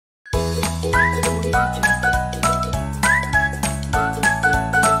The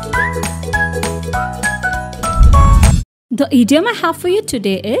idiom I have for you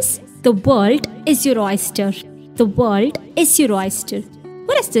today is, the world is your oyster. The world is your oyster.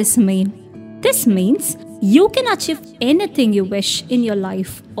 What does this mean? This means you can achieve anything you wish in your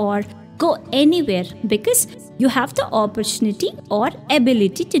life or go anywhere because you have the opportunity or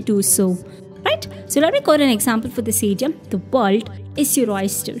ability to do so. Right? So let me quote an example for this idiom. The world is your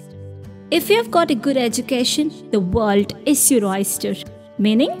oyster. If you have got a good education, the world is your oyster.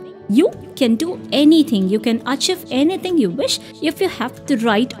 Meaning, you can do anything, you can achieve anything you wish if you have the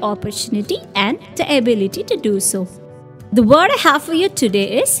right opportunity and the ability to do so. The word I have for you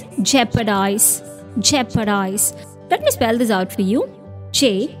today is jeopardize. Jeopardize. Let me spell this out for you.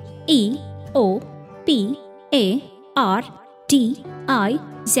 Jeopardize.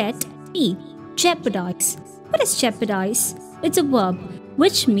 Jeopardize. What is jeopardize? It's a verb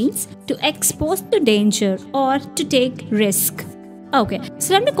which means to expose to danger or to take risk. Okay,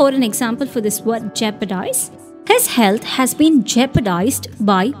 so let me quote an example for this word jeopardize. His health has been jeopardized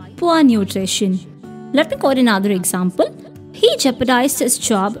by poor nutrition. Let me quote another example. He jeopardized his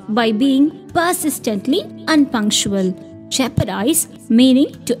job by being persistently unpunctual. Jeopardize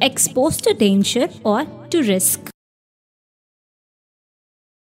meaning to expose to danger or to risk.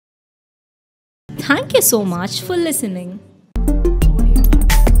 Thank you so much for listening.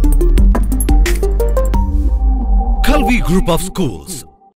 Kalvi Group of Schools.